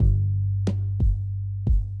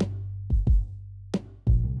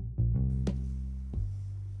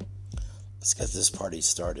Let's get this party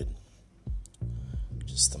started.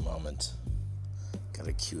 Just a moment.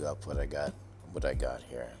 Gotta queue up what I got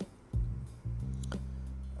here.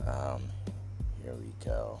 Here we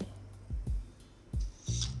go.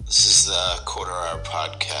 This is the Quarter Hour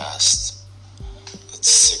Podcast.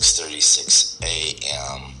 It's 6:36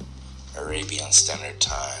 a.m. Arabian Standard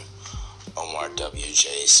Time. Omar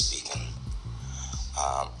WJ speaking.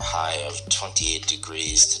 High of 28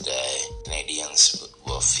 degrees today. Canadians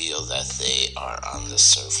will feel that they are on the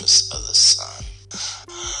surface of the sun.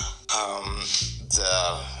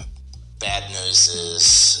 The bad news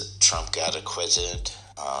is Trump got acquitted.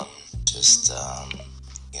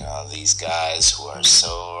 These guys who are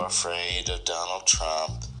so afraid of Donald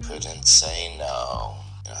Trump couldn't say no.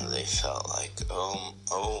 They felt like,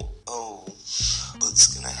 what's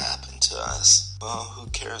going to happen to us? Well, who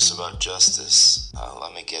cares about justice?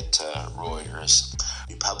 Let me get to Reuters.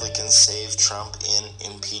 Republicans save Trump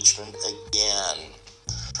in impeachment again.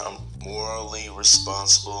 Trump morally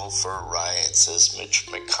responsible for riots, says Mitch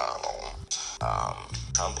McConnell.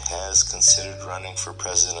 Trump has considered running for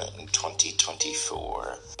president in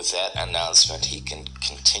 2024. With that announcement, he can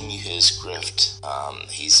continue his grift.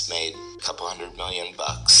 He's made a couple $100 million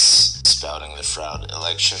spouting the fraud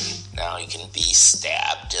election. Now he can be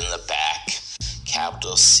stabbed in the back.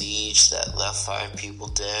 Capitol siege that left 5 people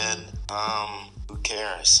dead. Who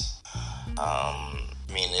cares?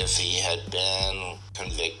 If he had been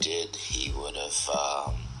convicted, he would have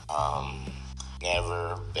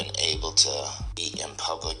never been able to be in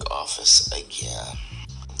public office again.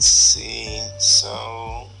 Let's see.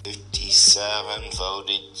 So 57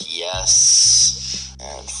 voted yes,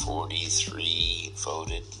 and 43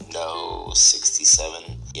 voted no.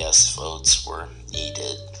 67 yes votes were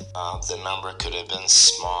needed. The number could have been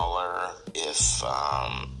smaller if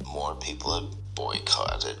more people had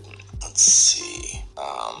boycotted. Let's see.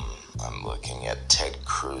 I'm looking at Ted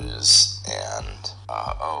Cruz and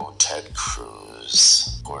Ted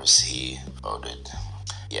Cruz. Of course, he voted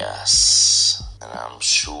yes, and I'm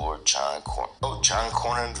sure John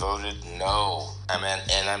Cornyn voted no. I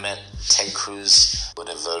meant Ted Cruz would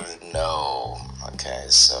have voted no. Okay,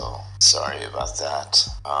 so sorry about that.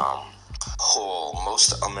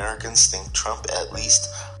 Most Americans think Trump at least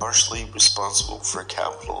partially responsible for a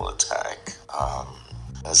Capitol attack.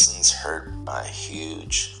 Dozens hurt by a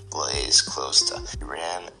huge blaze close to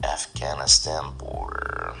Iran-Afghanistan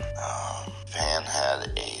border. Japan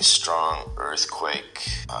had a strong earthquake.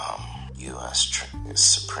 U.S.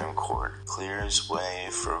 Supreme Court clears way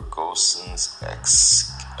for Golson's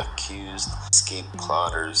accused escape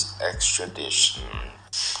plotters extradition.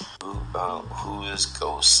 Who is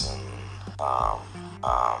Golson?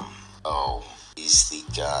 He's the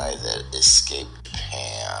guy that escaped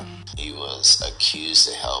Japan. He was accused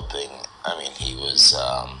of helping. He was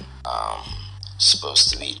supposed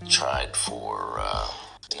to be tried for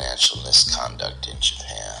financial misconduct in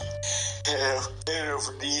Japan. And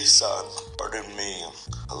over Nissan, pardon me.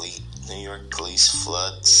 New York police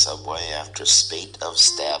flood subway after spate of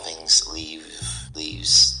stabbings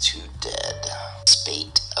leaves 2 dead.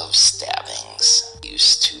 Spate of stabbings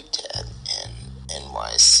leaves 2 dead in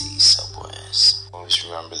NYC subways. Always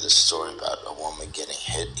remember the story about a woman getting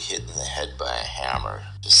hit in the head by a hammer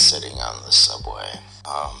just sitting on the subway.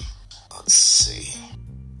 Let's see.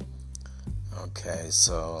 Okay,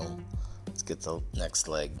 so let's get the next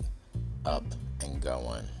leg up and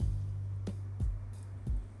going.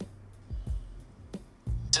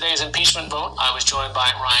 Today's impeachment vote, I was joined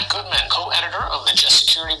by Ryan Goodman, co-editor of the Just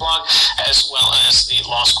Security blog, as well as the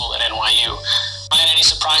law school at NYU. Ryan, any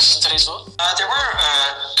surprises in today's vote? There were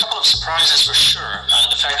a couple of surprises for sure.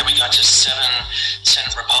 The fact that we got just 7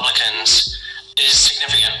 Senate Republicans is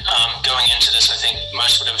significant. Going into this, I think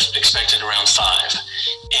most would have expected around 5.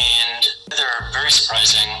 And they're very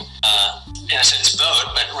surprising, in a sense,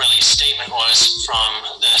 vote, but really statement was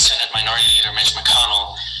from the Senate Minority Leader, Mitch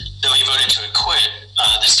McConnell. Though he voted to acquit,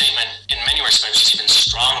 the statement in many respects was even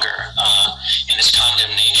stronger in its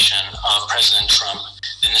condemnation of President Trump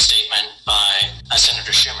than the statement by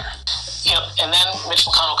Senator Schumer. And then Mitch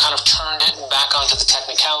McConnell kind of turned it back onto the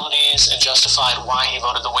technicalities and justified why he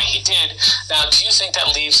voted the way he did. Now, do you think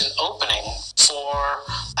that leaves an opening for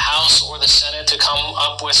the House or the Senate to come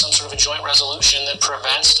up with some sort of a joint resolution that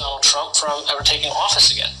prevents Donald Trump from ever taking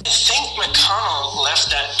office again? I think McConnell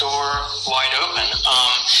left that door wide open.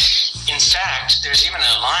 In fact, there's even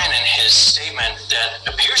a line in his statement that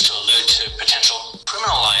appears to allude to potential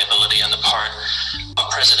criminal liability on the part of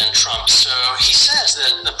President Trump. So he says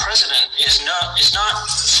that the president is not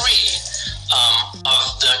free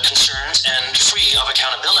of the concerns and free of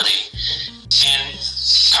accountability. And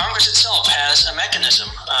Congress itself has a mechanism,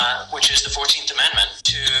 which is the 14th Amendment,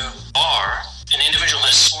 to bar an individual who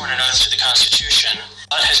has sworn an oath to the Constitution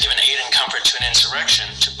but has given aid and comfort to an insurrection,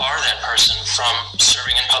 to bar that person from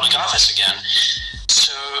serving in public office again.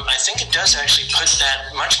 So I think it does actually put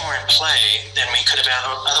that much more in play than we could have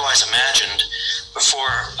otherwise imagined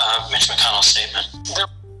before Mitch McConnell's statement.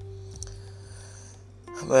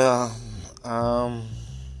 Well,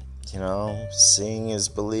 seeing is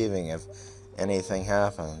believing if anything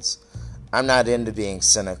happens. I'm not into being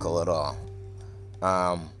cynical at all.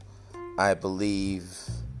 I believe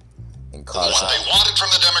in causing... What they wanted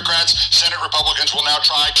from the Democrats, Senate Republicans will now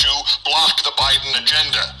try to block the Biden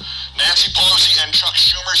agenda. Nancy Pelosi and Chuck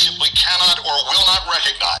Schumer simply cannot or will not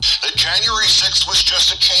recognize that January 6th was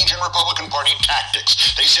just a change in Republican Party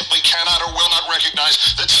tactics. They simply cannot or will not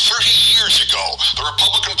recognize that 30 years ago, the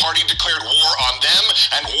Republican Party declared war on them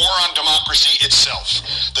and war on democracy itself.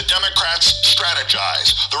 The Democrats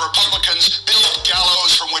strategize. The Republicans build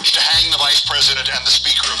gallows from which to hang the Vice President and the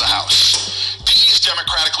Speaker of the House. These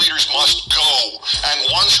Democratic leaders must go, and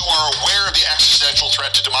ones who are aware of the existential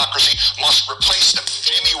threat to democracy must replace them.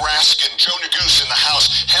 Jamie Raskin, Joe Neguse in the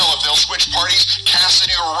House, hell, if they'll switch parties,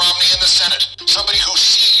 Cassidy or Romney in the Senate. Somebody who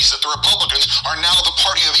sees that the Republicans are now the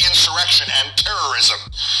party of insurrection and terrorism.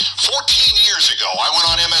 14 years ago, I went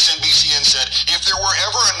on MSNBC and said, if there were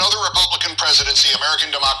ever another Republican presidency,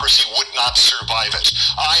 American democracy would not survive it.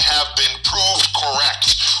 I have been proved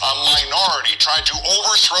correct. A minority tried to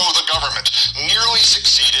overthrow the government, nearly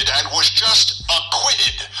succeeded, and was just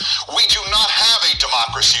acquitted. We do not have a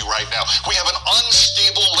democracy right now. We have an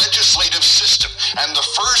unstable legislative system, and the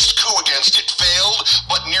first coup against it failed,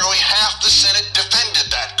 but nearly half the Senate defended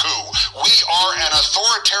that coup. We are an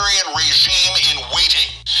authoritarian regime in waiting.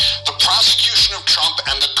 The prosecution of Trump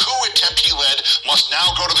and the coup attempt he led must now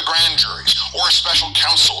go to the grand juries, or a special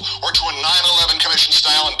counsel, or to a 9/11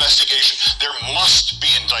 Commission-style investigation. There must be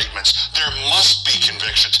indictments. There must be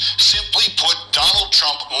convictions. Simply put, Donald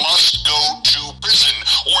Trump must go to prison,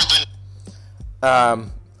 or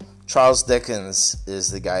the... Charles Dickens is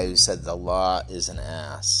the guy who said the law is an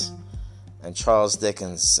ass. And Charles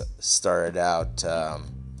Dickens started out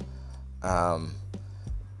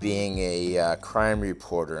being a crime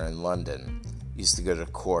reporter in London. He used to go to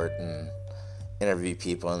court and interview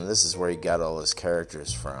people, and this is where he got all his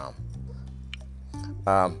characters from.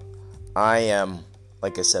 I am,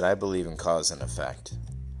 like I said, I believe in cause and effect.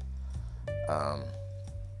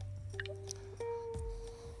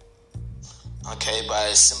 Okay, by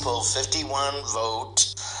a simple 51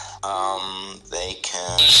 vote, they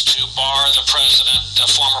can... ...to bar the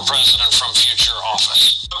former president from future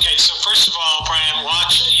office. Okay, so first of all, Brian,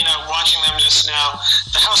 watching them just now,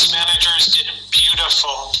 the House managers did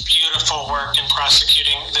beautiful work in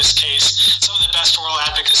prosecuting this case. Some of the best oral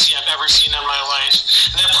advocacy I've ever seen in my life.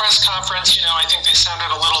 In that press conference, I think they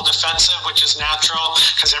sounded a little defensive, which is natural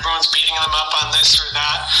because everyone's beating them up on this or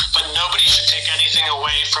that, but nobody should take anything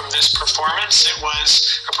away from this performance. It was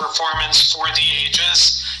a performance for the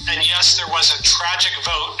ages. And yes, there was a tragic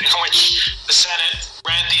vote in which the Senate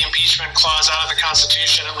read the impeachment clause out of the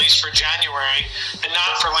Constitution, at least for January, and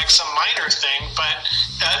not for some minor thing, but,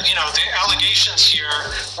 the allegations here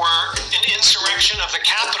were an insurrection of the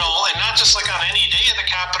Capitol, and not just on any day of the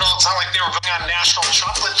Capitol. It's not like they were voting on National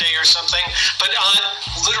Chocolate Day or something, but on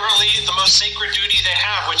literally the most sacred duty they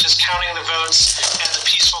have, which is counting the votes and the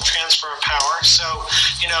peaceful transfer of power. So,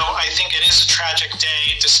 I think it is a tragic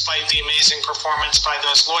day, despite the amazing performance by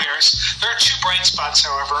those lawyers. There are two bright spots,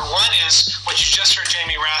 however. One is what you just heard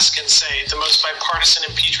Jamie Raskin say, the most bipartisan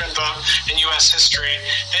impeachment vote in U.S. history.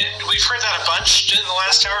 And we've heard that a bunch in the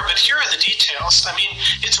last hour, but here are the details. I mean,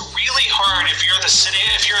 it's really hard if you're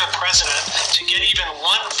the president to get even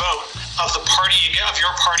one vote of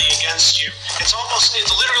your party against you. It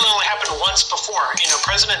literally only happened once before.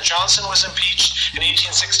 President Johnson was impeached in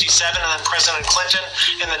 1867, and then President Clinton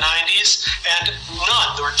in the 90s, and none.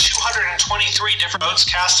 There were 223 different votes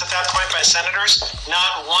cast at that point by senators,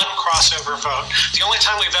 not one crossover vote. The only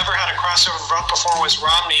time we've ever had a crossover vote before was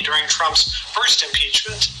Romney during Trump's first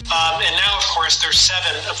impeachment. And now, of course, there's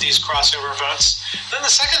 7 of these crossover votes. Then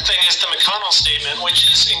the second thing is the McConnell statement, which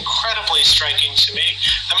is incredibly striking to me.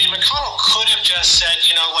 I mean, McConnell could have just said,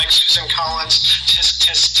 like Susan Collins, tisk,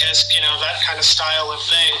 tisk, tisk, that kind of style of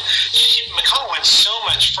thing. McConnell went so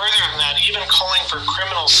much further than that, even calling for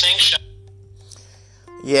criminal sanction.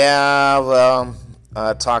 Yeah, well,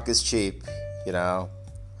 talk is cheap,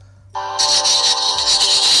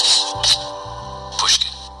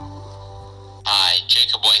 Pushkin. Hi,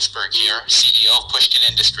 Jacob Weisberg here, CEO of Pushkin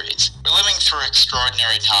Industries. We're living through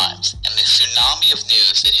extraordinary times, and the tsunami of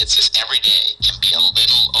news that hits us every day can be a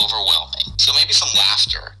little overwhelming. So maybe some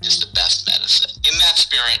laughter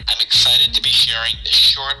sharing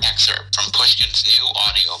this short excerpt from Pushkin's new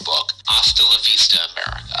audiobook, Hasta la Vista,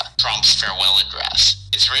 America, Trump's Farewell Address.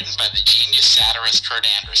 It's written by the genius satirist Kurt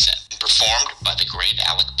Anderson and performed by the great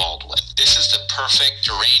Alec Baldwin. This is the perfect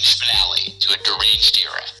deranged finale to a deranged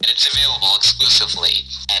era, and it's available exclusively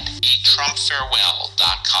at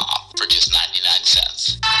eTrumpFarewell.com for just 99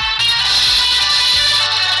 cents.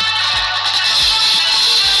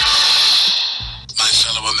 My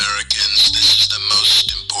fellow Americans, this is the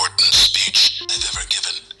most important speech I've ever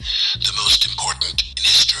given. The most important in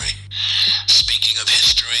history. Speaking of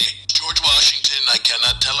history, George Washington, I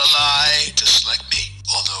cannot tell a lie, just like me.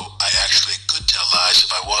 Although I actually could tell lies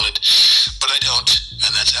if I wanted, but I don't.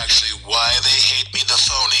 And that's actually why they hate me, the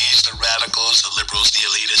phonies, the radicals, the liberals, the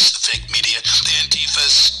elitists, the fake media, the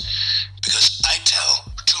Antifas. Because I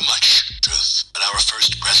tell too much truth. But our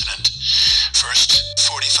first president, first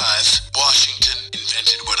 45, Washington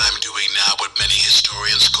invented what I'm doing now, what many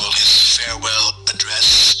historians call his farewell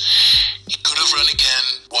address. He could have run again,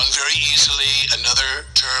 won very easily, another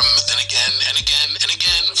term, then again, and again, and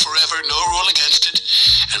again, forever, no rule against it.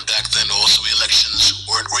 And back then also elections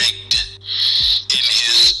weren't rigged. In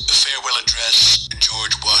his farewell address,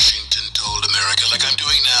 George Washington told America, like I'm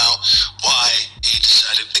doing now, why he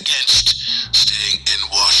decided against staying in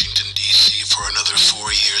Washington, D.C. for another 4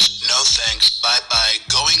 years. No thanks, bye-bye,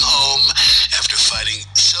 going home after fighting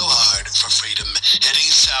so hard for freedom, heading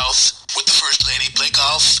south with the First Lady, play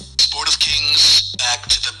golf, sport of kings, back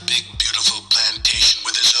to the big, beautiful plantation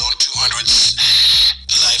with his own 200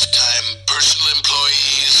 lifetime personal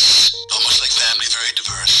employees, almost like family, very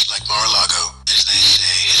diverse, like Mar-a-Lago. As they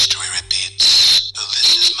say, history repeats. So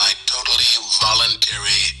this is my totally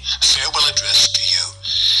voluntary farewell address to you,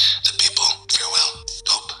 the people. Farewell.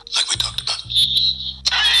 Hope, like we talked about.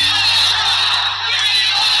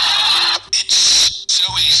 It's so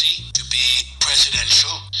easy to be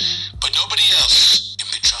presidential, but nobody else can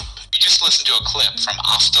be Trump. You just listened to a clip from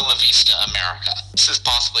Hasta la Vista, America. This is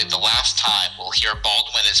possibly the last time we'll hear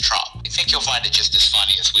Baldwin as Trump. I think you'll find it just as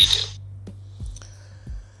funny as we do.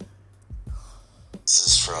 This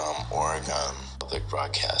is from Oregon Public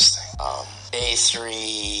Broadcasting. Day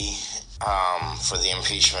 3 for the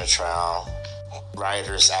impeachment trial.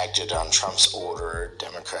 Rioters acted on Trump's order.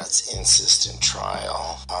 Democrats insist in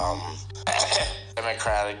trial.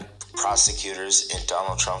 Democratic prosecutors in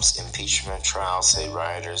Donald Trump's impeachment trial say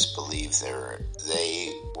rioters believe they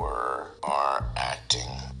are acting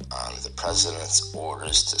on the president's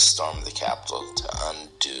orders to storm the Capitol to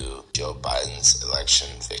undo Joe Biden's election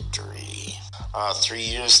victory. 3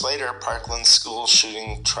 years later, Parkland school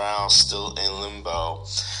shooting trial still in limbo.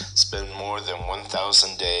 It's been more than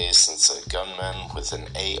 1,000 days since a gunman with an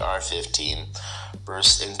AR-15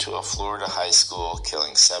 burst into a Florida high school,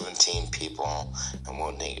 killing 17 people and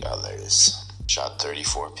wounding others. Shot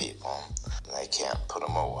 34 people. And they can't put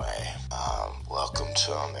them away. Welcome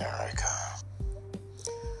to America.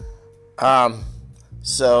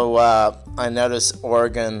 So I noticed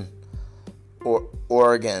Oregon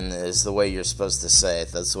is the way you're supposed to say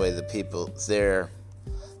it. That's the way the people there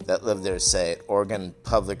that live there say it. Oregon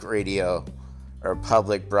Public Radio or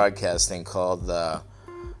Public Broadcasting called the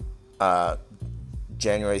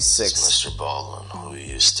January 6th. Mr. Baldwin, who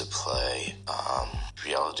used to play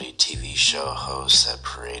reality TV show host that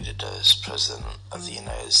paraded as President of the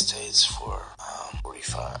United States for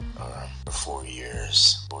 4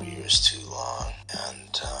 years. 4 years too long.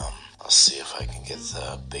 And I'll see if I can get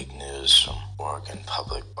the big news from Oregon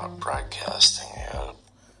Public Broadcasting.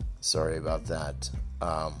 Sorry about that.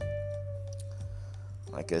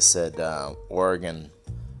 Like I said, Oregon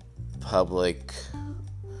Public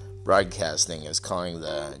Broadcasting is calling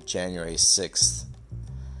the January 6th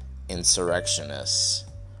insurrectionists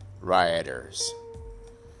rioters.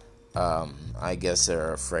 I guess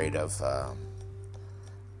they're afraid of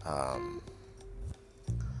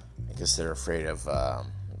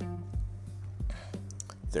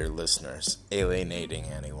their listeners alienating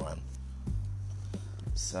anyone.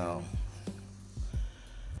 So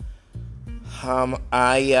I'm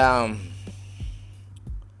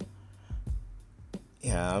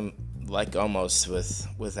like almost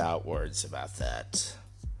without words about that.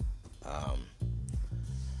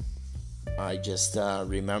 I just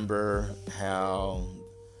remember how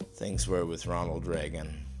things were with Ronald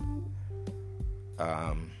Reagan.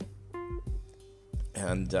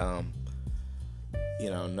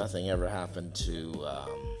 Nothing ever happened to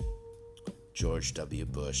George W.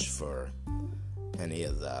 Bush for any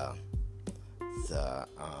of the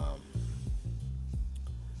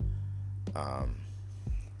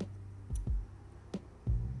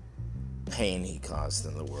pain he caused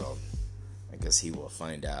in the world. I guess he will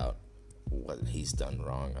find out what he's done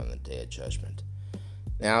wrong on the Day of Judgment.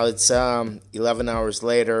 Now it's 11 hours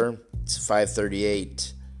later. It's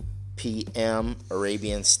 5:38 p.m.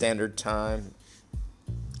 Arabian Standard Time.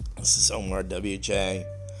 This is Omar WJ.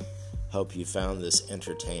 Hope you found this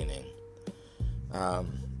entertaining.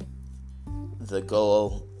 The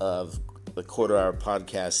goal of the Quarter Hour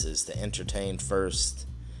Podcast is to entertain first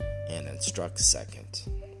and instruct second.